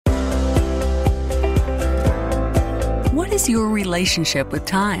is your relationship with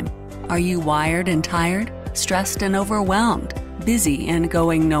time? Are you wired and tired, stressed and overwhelmed, busy and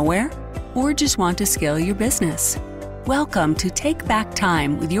going nowhere? Or just want to scale your business? Welcome to Take Back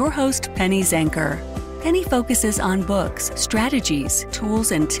Time with your host, Penny Zenker. Penny focuses on books, strategies,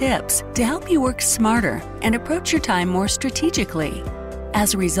 tools, and tips to help you work smarter and approach your time more strategically.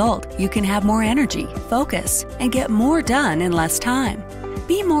 As a result, you can have more energy, focus, and get more done in less time.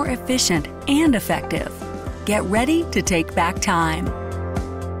 Be more efficient and effective. Get ready to take back time.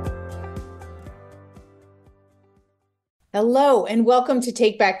 Hello, and welcome to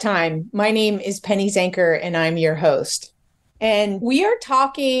Take Back Time. My name is Penny Zenker, and I'm your host. And we are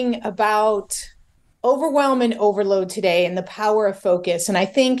talking about overwhelm and overload today and the power of focus. And I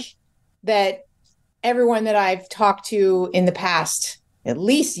think that everyone that I've talked to in the past, at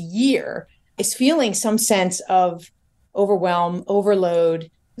least year, is feeling some sense of overwhelm,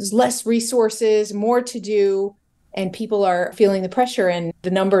 overload. There's less resources, more to do, and people are feeling the pressure, and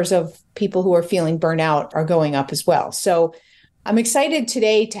the numbers of people who are feeling burnout are going up as well. So I'm excited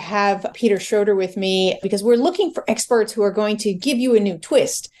today to have Peter Schroeder with me because we're looking for experts who are going to give you a new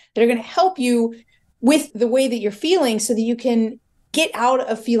twist, that are going to help you with the way that you're feeling so that you can get out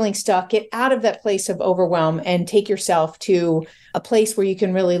of feeling stuck, get out of that place of overwhelm, and take yourself to a place where you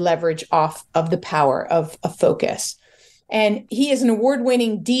can really leverage off of the power of focus. And he is an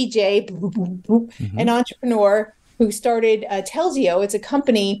award-winning DJ, an entrepreneur who started Telsio. It's a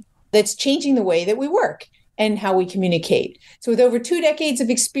company that's changing the way that we work and how we communicate. So with over 2 decades of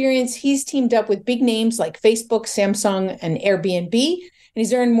experience, he's teamed up with big names like Facebook, Samsung, and Airbnb. And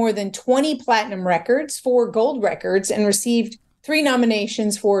he's earned more than 20 platinum records, 4 gold records, and received 3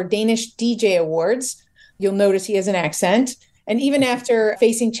 nominations for Danish DJ Awards. You'll notice he has an accent. And even after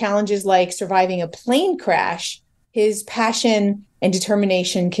facing challenges like surviving a plane crash, his passion and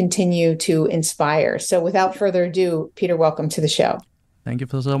determination continue to inspire. So without further ado, Peter, welcome to the show. Thank you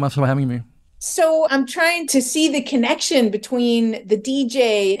so much for having me. So I'm trying to see the connection between the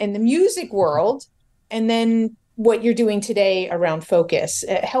DJ and the music world, and then what you're doing today around focus.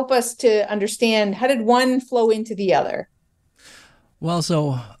 Help us to understand, how did one flow into the other? Well,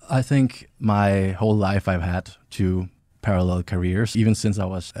 so I think my whole life I've had 2 parallel careers, even since I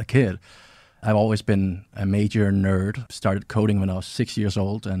was a kid. I've always been a major nerd. Started coding when I was 6 years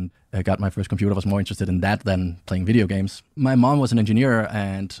old, and I got my first computer. I was more interested in that than playing video games. My mom was an engineer,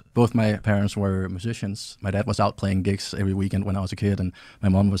 and both my parents were musicians. My dad was out playing gigs every weekend when I was a kid, and my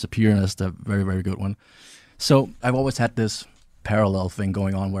mom was a pianist, a very, very good one. So I've always had this parallel thing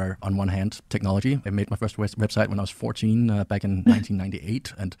going on where, on one hand, technology. I made my first website when I was 14, back in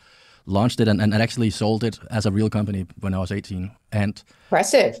 1998, and launched it and actually sold it as a real company when I was 18. And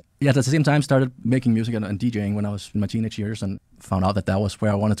impressive. Yeah, at the same time, started making music and DJing when I was in my teenage years, and found out that that was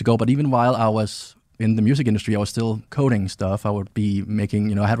where I wanted to go. But even while I was in the music industry, I was still coding stuff. I would be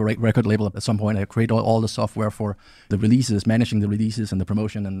making, I had a record label at some point. I created all the software for the releases, managing the releases and the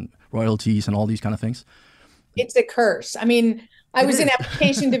promotion and royalties and all these kind of things. It's a curse. I mean, I was in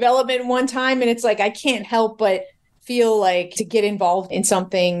application development one time, and it's like, I can't help but feel like to get involved in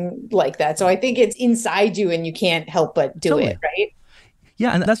something like that. So I think it's inside you and you can't help but do it, right?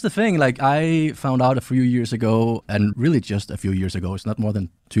 Yeah, and that's the thing. Like, I found out a few years ago, and really just a few years ago, it's not more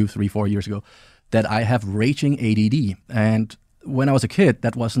than 2, 3, 4 years ago, that I have raging ADD. And when I was a kid,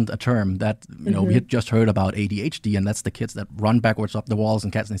 that wasn't a term that, we had just heard about ADHD, and that's the kids that run backwards up the walls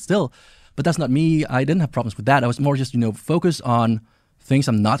and can't stay still. But that's not me. I didn't have problems with that. I was more just, focus on things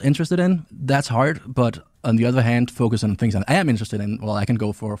I'm not interested in. That's hard. But on the other hand, focus on things that I am interested in. Well, I can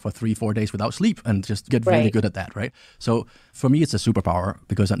go for 3, 4 days without sleep and just get really good at that, right? So for me, it's a superpower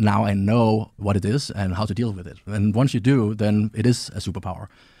because now I know what it is and how to deal with it. And once you do, then it is a superpower.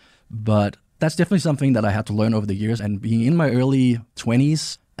 But that's definitely something that I had to learn over the years. And being in my early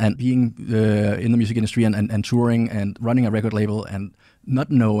 20s and being in the music industry and touring and running a record label and not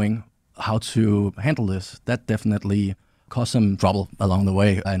knowing how to handle this, that definitely caused some trouble along the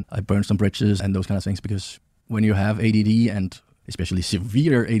way. And I burned some bridges and those kind of things, because when you have ADD, and especially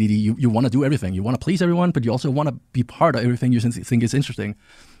severe ADD, you want to do everything. You want to please everyone, but you also want to be part of everything you think is interesting,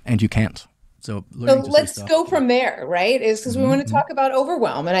 and you can't. So let's go from there, right? Is because we want to talk about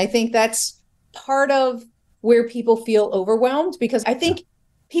overwhelm. And I think that's part of where people feel overwhelmed, because I think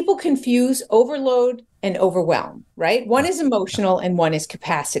people confuse overload and overwhelm, right? One is emotional and one is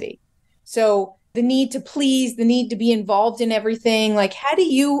capacity. So the need to please, the need to be involved in everything, like, how do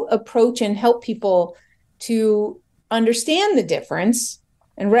you approach and help people to understand the difference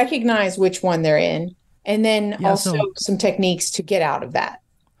and recognize which one they're in, and then some techniques to get out of that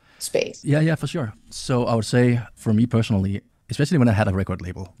space? Yeah, for sure. So I would say, for me personally, especially when I had a record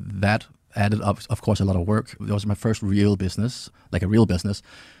label, that added up, of course, a lot of work. It was my first real business, like a real business.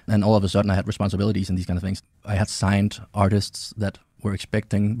 And all of a sudden I had responsibilities and these kind of things. I had signed artists that were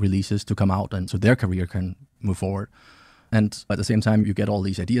expecting releases to come out and so their career can move forward. And at the same time, you get all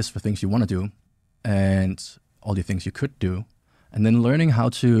these ideas for things you want to do and all the things you could do. And then learning how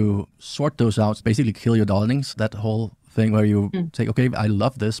to sort those out, basically kill your darlings, that whole thing where you say, okay, I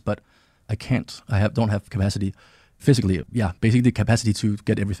love this, but I can't, don't have capacity physically. Yeah, basically the capacity to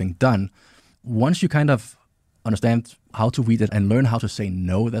get everything done. Once you kind of understand how to read it and learn how to say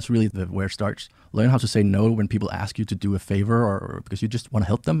no, that's really where it starts. Learn how to say no when people ask you to do a favor or because you just want to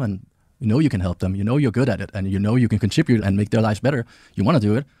help them and you know you can help them, you know you're good at it and you know you can contribute and make their lives better. You want to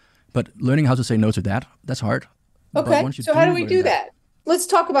do it, but learning how to say no to that, that's hard. Okay, so how do we do that? Let's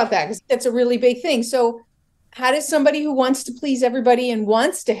talk about that because that's a really big thing. So how does somebody who wants to please everybody and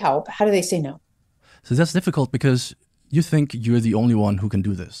wants to help, how do they say no? So that's difficult because you think you're the only one who can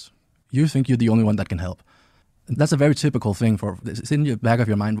do this. You think you're the only one that can help. That's a very typical thing it's in the back of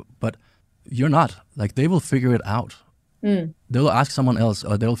your mind, but you're not. Like they will figure it out. They'll ask someone else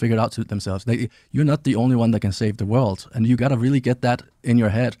or they'll figure it out to themselves. You're not the only one that can save the world. And you got to really get that in your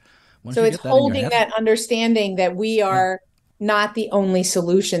head. So it's holding that understanding that we are not the only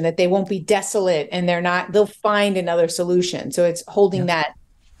solution, that they won't be desolate and they'll find another solution. So it's holding that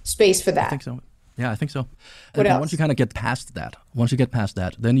space for that. I think so. Yeah, I think so. What else? Once you kind of get past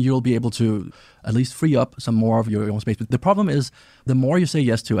that, then you'll be able to at least free up some more of your own space. But the problem is the more you say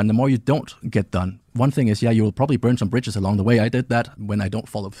yes to and the more you don't get done. One thing is, you will probably burn some bridges along the way. I did that when I don't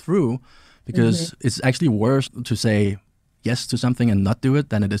follow through because it's actually worse to say yes to something and not do it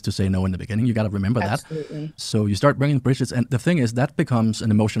than it is to say no in the beginning. You got to remember Absolutely. that. So you start burning bridges. And the thing is, that becomes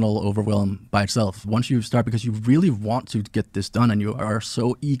an emotional overwhelm by itself. Once you start, because you really want to get this done and you are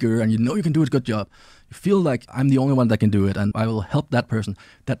so eager and you know you can do a good job, you feel like I'm the only one that can do it and I will help that person.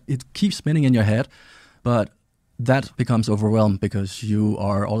 That it keeps spinning in your head. But that becomes overwhelmed because you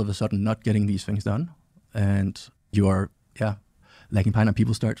are all of a sudden not getting these things done. And you are, lagging behind and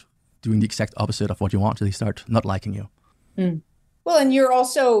people start doing the exact opposite of what you want. So they start not liking you. Well, and you're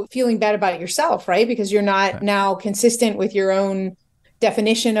also feeling bad about yourself, right? Because you're not now consistent with your own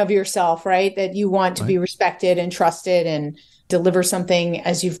definition of yourself, right? That you want to be respected and trusted and deliver something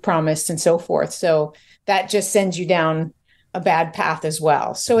as you've promised and so forth. So that just sends you down a bad path as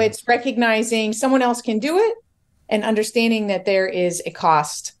well. So it's recognizing someone else can do it and understanding that there is a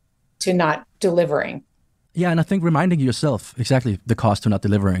cost to not delivering. Yeah, and I think reminding yourself exactly the cost to not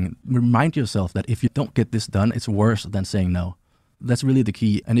delivering. Remind yourself that if you don't get this done, it's worse than saying no. That's really the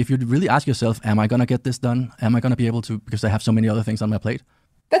key. And if you really ask yourself, am I going to get this done? Am I going to be able to, because I have so many other things on my plate?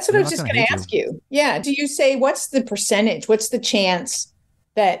 That's what I was just going to ask you. Yeah. Do you say, what's the percentage? What's the chance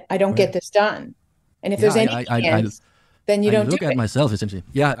that I don't get this done? And if there's any chance, then you don't do it. I look at myself, essentially.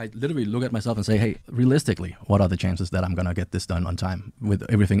 Yeah, I literally look at myself and say, hey, realistically, what are the chances that I'm going to get this done on time with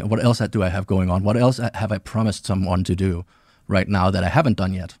everything? What else do I have going on? What else have I promised someone to do right now that I haven't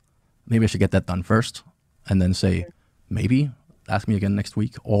done yet? Maybe I should get that done first and then say, maybe ask me again next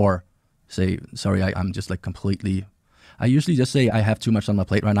week, or say, sorry, I'm just like completely, I usually just say, I have too much on my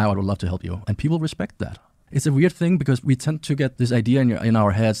plate right now. I would love to help you. And people respect that. It's a weird thing because we tend to get this idea in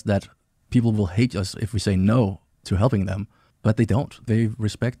our heads that people will hate us if we say no to helping them, but they don't. They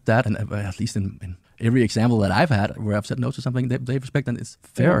respect that, and at least in every example that I've had where I've said no to something, they respect that it's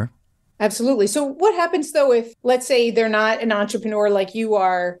fair. Absolutely. So what happens though if, let's say, they're not an entrepreneur like you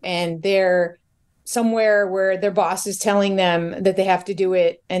are, and they're somewhere where their boss is telling them that they have to do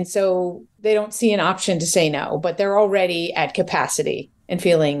it, and so they don't see an option to say no, but they're already at capacity and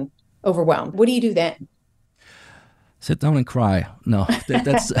feeling overwhelmed? What do you do then? Sit down and cry. No,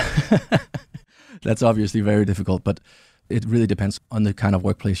 that's that's obviously very difficult, but it really depends on the kind of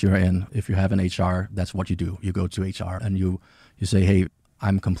workplace you're in. If you have an HR, that's what you do. You go to HR and you say, hey,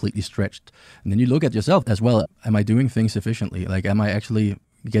 I'm completely stretched. And then you look at yourself as well. Am I doing things efficiently? Like, am I actually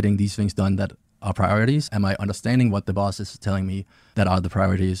getting these things done that are priorities? Am I understanding what the boss is telling me that are the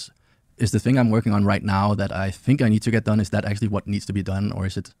priorities? Is the thing I'm working on right now that I think I need to get done, is that actually what needs to be done, or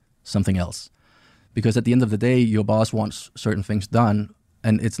is it something else? Because at the end of the day, your boss wants certain things done.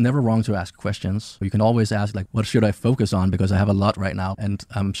 And it's never wrong to ask questions. You can always ask, like, what should I focus on? Because I have a lot right now. And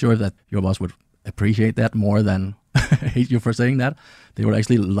I'm sure that your boss would appreciate that more than hate you for saying that. They would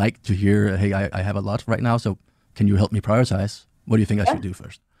actually like to hear, hey, I have a lot right now. So can you help me prioritize? What do you think I should do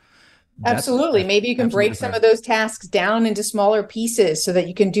first? Absolutely. Maybe you can break some of those tasks down into smaller pieces so that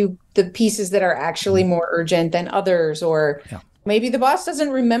you can do the pieces that are actually more urgent than others. Or maybe the boss doesn't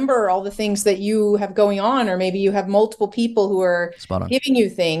remember all the things that you have going on, or maybe you have multiple people who are giving you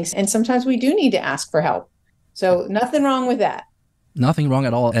things. And sometimes we do need to ask for help. So nothing wrong with that. Nothing wrong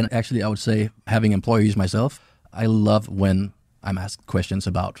at all. And actually, I would say, having employees myself, I love when I'm asked questions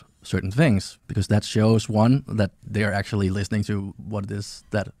about certain things, because that shows, one, that they're actually listening to what it is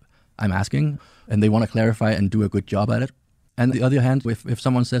that I'm asking, and they want to clarify and do a good job at it. And the other hand, if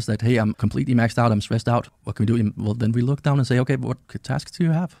someone says that, hey, I'm completely maxed out, I'm stressed out, what can we do? Well, then we look down and say, okay, what tasks do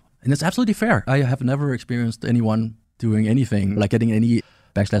you have? And it's absolutely fair. I have never experienced anyone doing anything, like getting any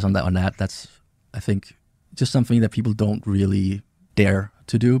backslash on that. That's, I think, just something that people don't really dare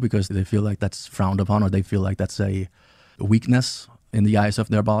to do because they feel like that's frowned upon, or they feel like that's a weakness in the eyes of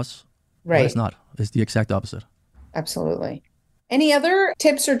their boss. Right. But it's not. It's the exact opposite. Absolutely. Any other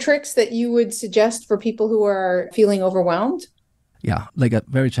tips or tricks that you would suggest for people who are feeling overwhelmed? Yeah, like a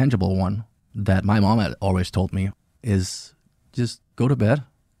very tangible one that my mom had always told me is just go to bed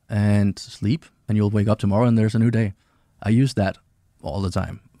and sleep, and you'll wake up tomorrow and there's a new day. I use that all the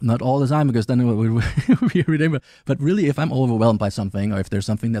time. Not all the time, because then it would be ridiculous. But really, if I'm overwhelmed by something, or if there's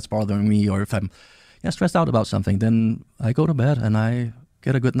something that's bothering me, or if I'm stressed out about something, then I go to bed and I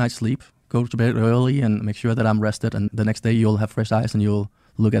get a good night's sleep, go to bed early and make sure that I'm rested. And the next day you'll have fresh eyes and you'll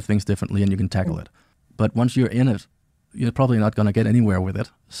look at things differently and you can tackle it. But once you're in it, you're probably not going to get anywhere with it.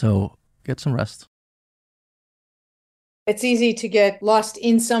 So get some rest. It's easy to get lost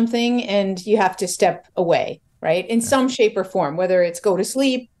in something and you have to step away, right? In some shape or form, whether it's go to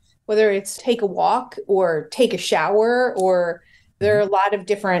sleep, whether it's take a walk or take a shower, or there are a lot of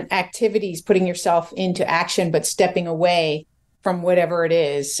different activities, putting yourself into action, but stepping away from whatever it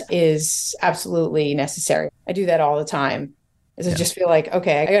is absolutely necessary. I do that all the time. I just feel like,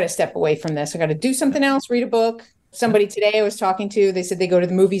 okay, I got to step away from this. I got to do something else, read a book. Somebody today I was talking to, they said they go to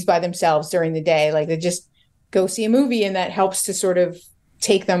the movies by themselves during the day. Like they just go see a movie, and that helps to sort of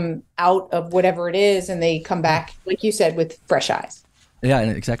take them out of whatever it is. And they come back, like you said, with fresh eyes. Yeah,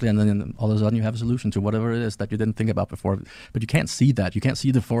 exactly. And then all of a sudden you have a solution to whatever it is that you didn't think about before. But you can't see that. You can't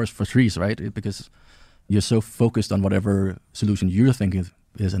see the forest for trees, right? Because you're so focused on whatever solution you're thinking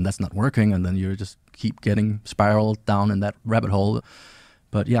is, and that's not working. And then you just keep getting spiraled down in that rabbit hole.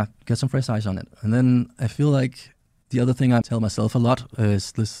 But yeah, get some fresh eyes on it. And then I feel like the other thing I tell myself a lot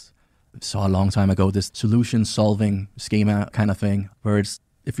is this, I saw a long time ago, this solution solving schema kind of thing, where it's,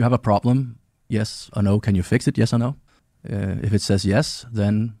 if you have a problem, yes or no, can you fix it? Yes or no? If it says yes,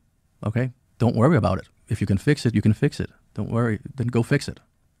 then okay, don't worry about it. If you can fix it, you can fix it. Don't worry, then go fix it.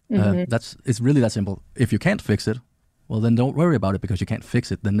 It's really that simple. If you can't fix it, well, then don't worry about it, because you can't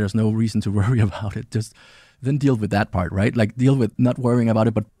fix it. Then there's no reason to worry about it. Just then deal with that part, right? Like deal with not worrying about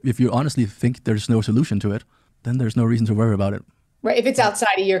it. But if you honestly think there's no solution to it, then there's no reason to worry about it. Right. If it's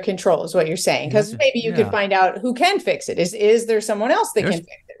outside of your control is what you're saying, because maybe you could find out who can fix it. Is there someone else that can fix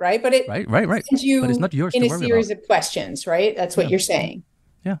it? Right. But it right. sends you but it's not yours in to a worry series about. of questions, right? That's what you're saying.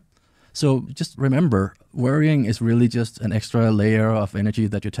 Yeah. So just remember, worrying is really just an extra layer of energy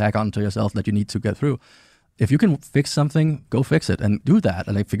that you tag onto yourself that you need to get through. If you can fix something, go fix it and do that,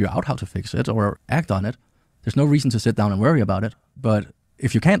 and like figure out how to fix it or act on it. There's no reason to sit down and worry about it. But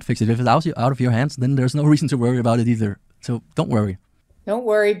if you can't fix it, if it's out of your hands, then there's no reason to worry about it either. So don't worry. Don't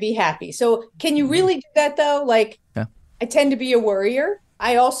worry, be happy. So can you really do that though? Like, I tend to be a worrier.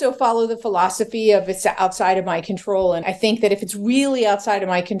 I also follow the philosophy of it's outside of my control. And I think that if it's really outside of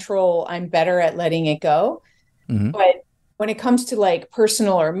my control, I'm better at letting it go. But when it comes to like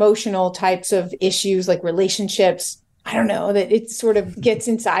personal or emotional types of issues, like relationships, I don't know, that it sort of gets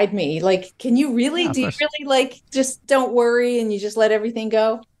inside me. Like, can you really, do you really like, just don't worry and you just let everything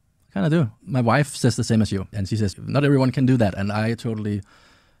go? Kind of do. My wife says the same as you. And she says, not everyone can do that. And I totally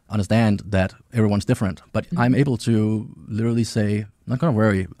understand that everyone's different. But I'm able to literally say, I'm not going to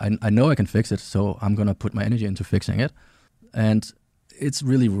worry. I know I can fix it. So I'm going to put my energy into fixing it. And it's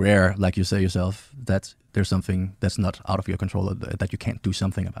really rare, like you say yourself, that there's something that's not out of your control, that you can't do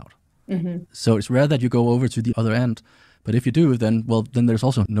something about. So it's rare that you go over to the other end. But if you do, then there's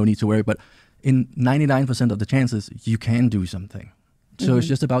also no need to worry. But in 99% of the chances, you can do something. So it's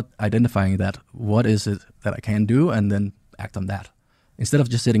just about identifying that. What is it that I can do? And then act on that, instead of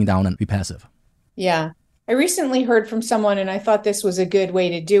just sitting down and be passive. Yeah. I recently heard from someone, and I thought this was a good way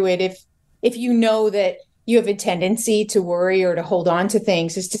to do it. If you know that you have a tendency to worry or to hold on to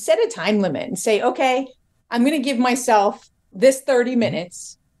things, is to set a time limit and say, okay, I'm going to give myself this 30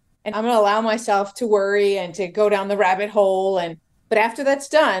 minutes and I'm going to allow myself to worry and to go down the rabbit hole. But after that's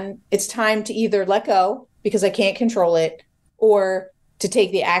done, it's time to either let go because I can't control it, or to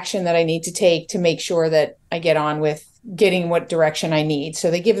take the action that I need to take to make sure that I get on with getting what direction I need. So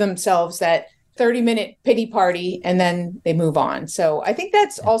they give themselves that 30-minute pity party and then they move on. So I think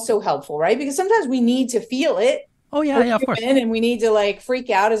that's also helpful, right? Because sometimes we need to feel it. Oh, yeah, of course. And we need to like freak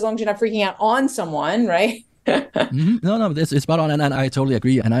out, as long as you're not freaking out on someone, right? No, it's spot on, and I totally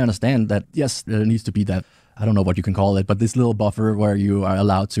agree, and I understand that. Yes, there needs to be that. I don't know what you can call it, but this little buffer where you are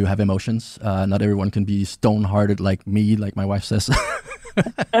allowed to have emotions. Not everyone can be stone-hearted like me, like my wife says.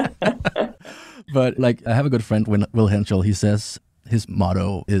 But like, I have a good friend, Will Henschel. He says his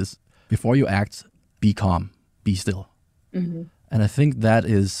motto is, "Before you act, be calm, be still." Mm-hmm. And I think that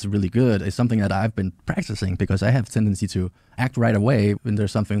is really good. It's something that I've been practicing because I have a tendency to act right away when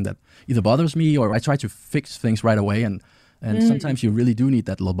there's something that either bothers me or I try to fix things right away. And sometimes you really do need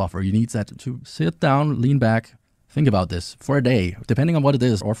that little buffer. You need that to sit down, lean back, think about this for a day, depending on what it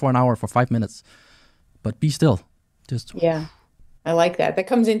is, or for an hour, for 5 minutes. But be still. Just Yeah, I like that. That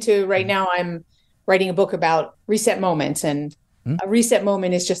comes into right now. I'm writing a book about reset moments, and a reset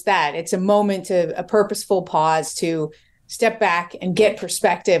moment is just that. It's a moment to a purposeful pause to step back and get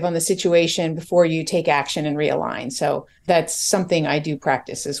perspective on the situation before you take action and realign. So that's something I do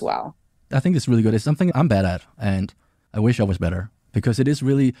practice as well. I think it's really good. It's something I'm bad at, and I wish I was better because it is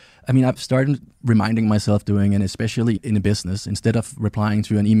really, I mean, I've started reminding myself doing it, especially in a business, instead of replying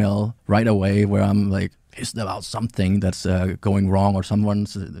to an email right away where I'm like pissed about something that's going wrong or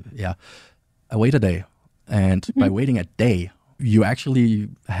someone's, I wait a day. And by waiting a day, you actually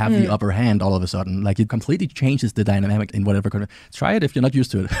have the upper hand all of a sudden. Like, it completely changes the dynamic in whatever. Try it if you're not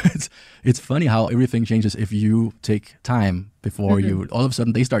used to it. It's funny how everything changes if you take time before you, all of a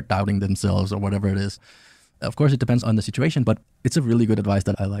sudden they start doubting themselves or whatever it is. Of course, it depends on the situation, but it's a really good advice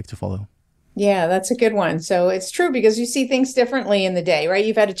that I like to follow. Yeah, that's a good one. So it's true because you see things differently in the day, right?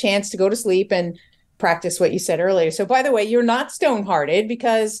 You've had a chance to go to sleep and practice what you said earlier. So by the way, you're not stone-hearted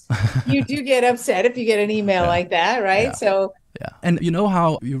because you do get upset if you get an email like that, right? Yeah. So yeah. And you know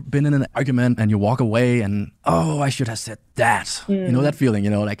how you've been in an argument and you walk away and, oh, I should have said that. You know that feeling,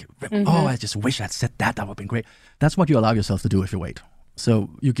 like, oh, I just wish I'd said that. That would have been great. That's what you allow yourself to do if you wait.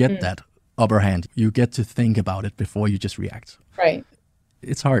 So you get that upper hand. You get to think about it before you just react. Right.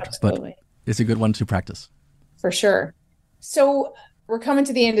 It's hard, Absolutely. but it's a good one to practice. For sure. So we're coming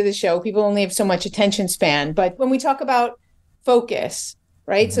to the end of the show. People only have so much attention span. But when we talk about focus,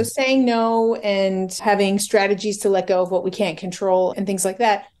 right? So saying no and having strategies to let go of what we can't control and things like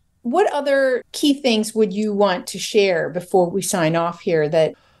that. What other key things would you want to share before we sign off here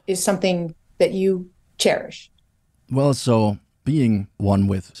that is something that you cherish? Well, so being one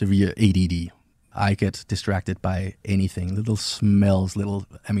with severe ADD, I get distracted by anything, little smells,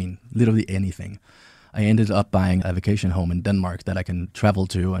 literally anything. I ended up buying a vacation home in Denmark that I can travel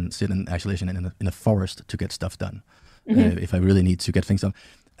to and sit in isolation in a forest to get stuff done. If I really need to get things done.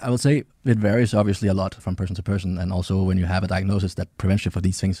 I would say it varies obviously a lot from person to person, and also when you have a diagnosis, that prevention for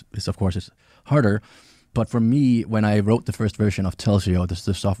these things is of course harder. But for me, when I wrote the first version of Telsio, this is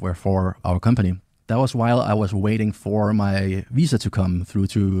the software for our company, that was while I was waiting for my visa to come through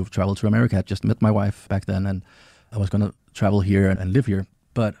to travel to America. I just met my wife back then, and I was going to travel here and live here.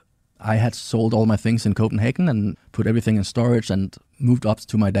 But I had sold all my things in Copenhagen and put everything in storage and moved up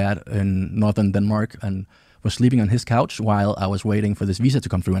to my dad in northern Denmark and was sleeping on his couch while I was waiting for this visa to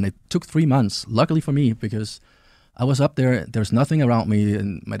come through. And it took 3 months, luckily for me, because I was up there, there's nothing around me,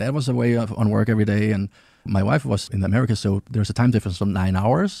 and my dad was away on work every day, and my wife was in America, so there's a time difference of 9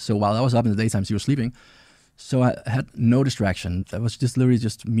 hours. So while I was up in the daytime, she was sleeping. So I had no distraction. That was just literally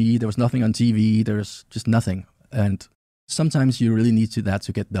just me. There was nothing on TV. There's just nothing. And sometimes you really need that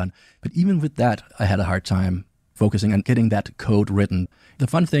to get done. But even with that, I had a hard time focusing and getting that code written. The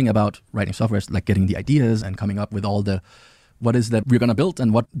fun thing about writing software is like getting the ideas and coming up with all what is that we're going to build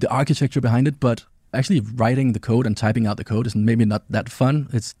and what the architecture behind it. But actually writing the code and typing out the code is maybe not that fun.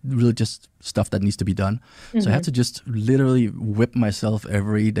 It's really just stuff that needs to be done. So I had to just literally whip myself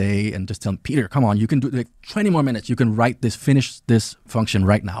every day and just tell Peter, come on, you can do like 20 more minutes. You can finish this function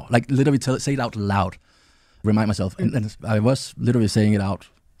right now. Like literally say it out loud. Remind myself. And I was literally saying it out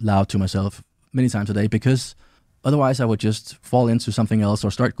loud to myself many times a day because otherwise I would just fall into something else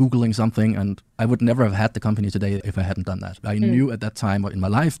or start Googling something, and I would never have had the company today if I hadn't done that. I knew at that time in my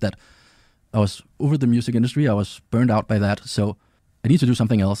life that I was over the music industry. I was burned out by that. So I need to do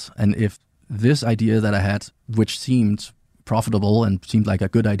something else. And if this idea that I had, which seemed profitable and seemed like a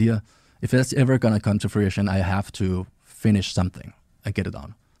good idea, if that's ever going to come to fruition, I have to finish something and get it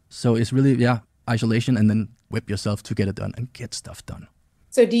done. So it's really, isolation and then whip yourself to get it done and get stuff done.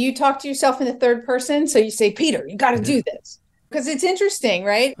 So do you talk to yourself in the third person? So you say, Peter, you got to do this. Because it's interesting,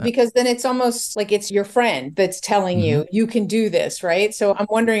 right? Because then it's almost like it's your friend that's telling you, you can do this, right? So I'm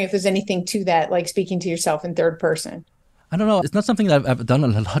wondering if there's anything to that, like speaking to yourself in third person. I don't know. It's not something that I've done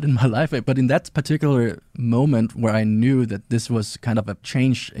a lot in my life, but in that particular moment where I knew that this was kind of a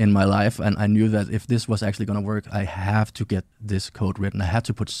change in my life, and I knew that if this was actually going to work, I have to get this code written. I had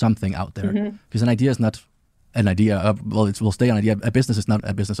to put something out there because an idea is not an idea. Well, it will stay an idea. A business is not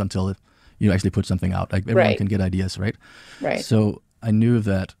a business until you actually put something out. Like everyone can get ideas, right? Right. So I knew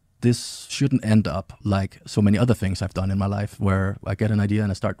that this shouldn't end up like so many other things I've done in my life, where I get an idea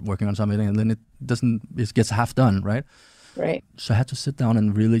and I start working on something, and then it gets half done, right? Right. So I had to sit down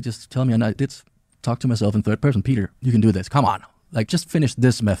and really just tell me, and I did talk to myself in third person. Peter, you can do this. Come on. Like, just finish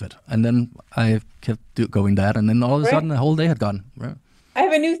this method. And then I kept going that, and then all of a sudden the whole day had gone. Right? I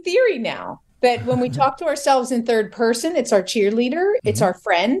have a new theory now, that when we talk to ourselves in third person, it's our cheerleader, it's our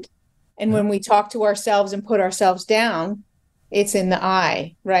friend. And when we talk to ourselves and put ourselves down, it's in the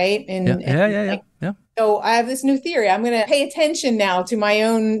I, right? And yeah. So I have this new theory. I'm going to pay attention now to my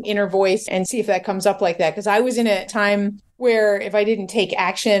own inner voice and see if that comes up like that. Because I was in a time where if I didn't take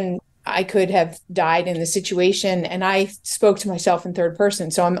action, I could have died in the situation. And I spoke to myself in third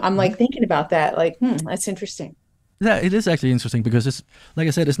person. So I'm like thinking about that, like, that's interesting. Yeah, it is actually interesting because it's, like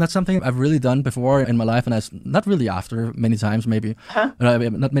I said, it's not something I've really done before in my life, and it's not really after many times, maybe.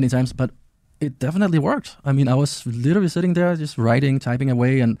 Not many times, but it definitely worked. I mean, I was literally sitting there just writing, typing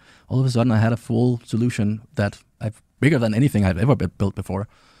away, and all of a sudden I had a full solution that I've bigger than anything I've ever built before.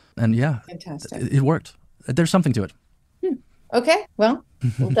 And fantastic. It worked. There's something to it. Okay, well,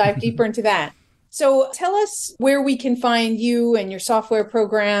 we'll dive deeper into that. So tell us where we can find you and your software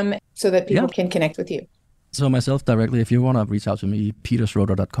program so that people can connect with you. So myself directly, if you want to reach out to me,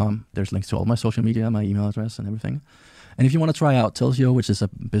 peterschroeder.com. There's links to all my social media, my email address and everything. And if you want to try out Telsio, which is a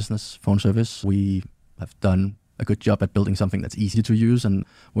business phone service, we have done a good job at building something that's easy to use and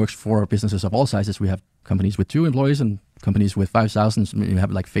works for businesses of all sizes. We have companies with 2 employees and companies with 5,000. We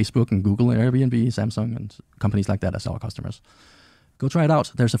have like Facebook and Google and Airbnb, Samsung, and companies like that as our customers. Go try it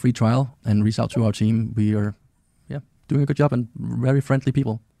out. There's a free trial, and reach out to our team. We are doing a good job and very friendly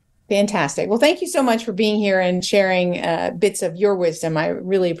people. Fantastic. Well, thank you so much for being here and sharing bits of your wisdom. I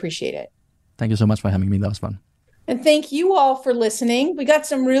really appreciate it. Thank you so much for having me. That was fun. And thank you all for listening. We got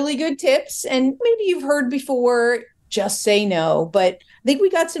some really good tips, and maybe you've heard before, just say no. But I think we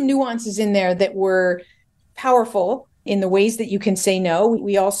got some nuances in there that were powerful in the ways that you can say no.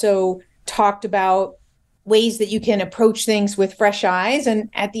 We also talked about ways that you can approach things with fresh eyes. And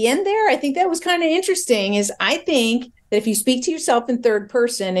at the end there, I think that was kind of interesting, is I think that if you speak to yourself in third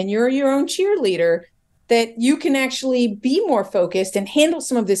person and you're your own cheerleader, that you can actually be more focused and handle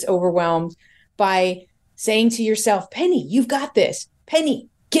some of this overwhelmed by saying to yourself, Penny, you've got this. Penny,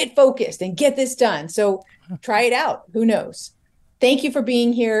 get focused and get this done. So try it out. Who knows? Thank you for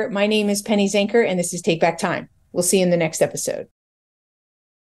being here. My name is Penny Zenker, and this is Take Back Time. We'll see you in the next episode.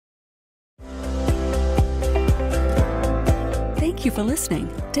 Thank you for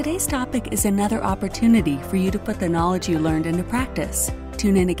listening. Today's topic is another opportunity for you to put the knowledge you learned into practice.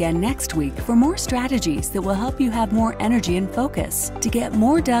 Tune in again next week for more strategies that will help you have more energy and focus to get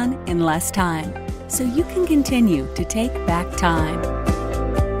more done in less time, so you can continue to take back time.